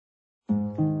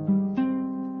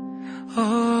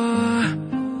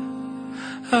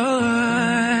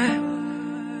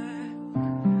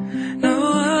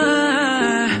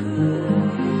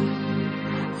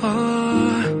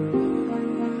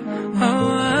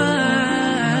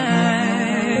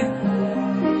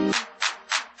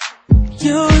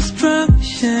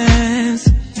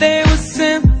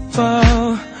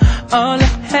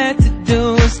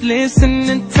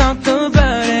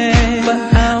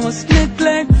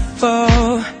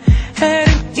before had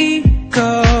an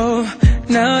ego.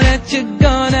 Now that you're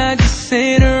gone, I just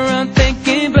sit around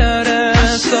thinking about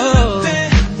us. So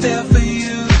there for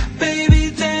you, baby,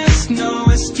 there's no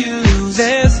excuse.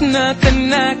 There's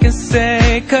nothing I can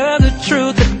say, 'cause the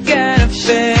truth I gotta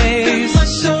face.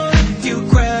 You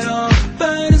cried on,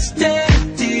 but instead I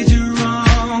did you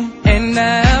wrong. And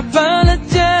I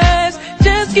apologize,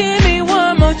 just give me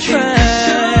one more try.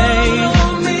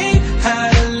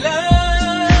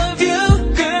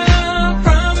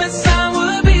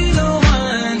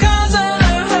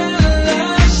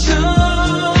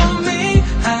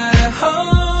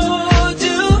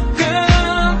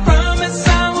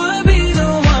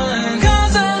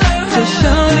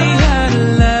 Show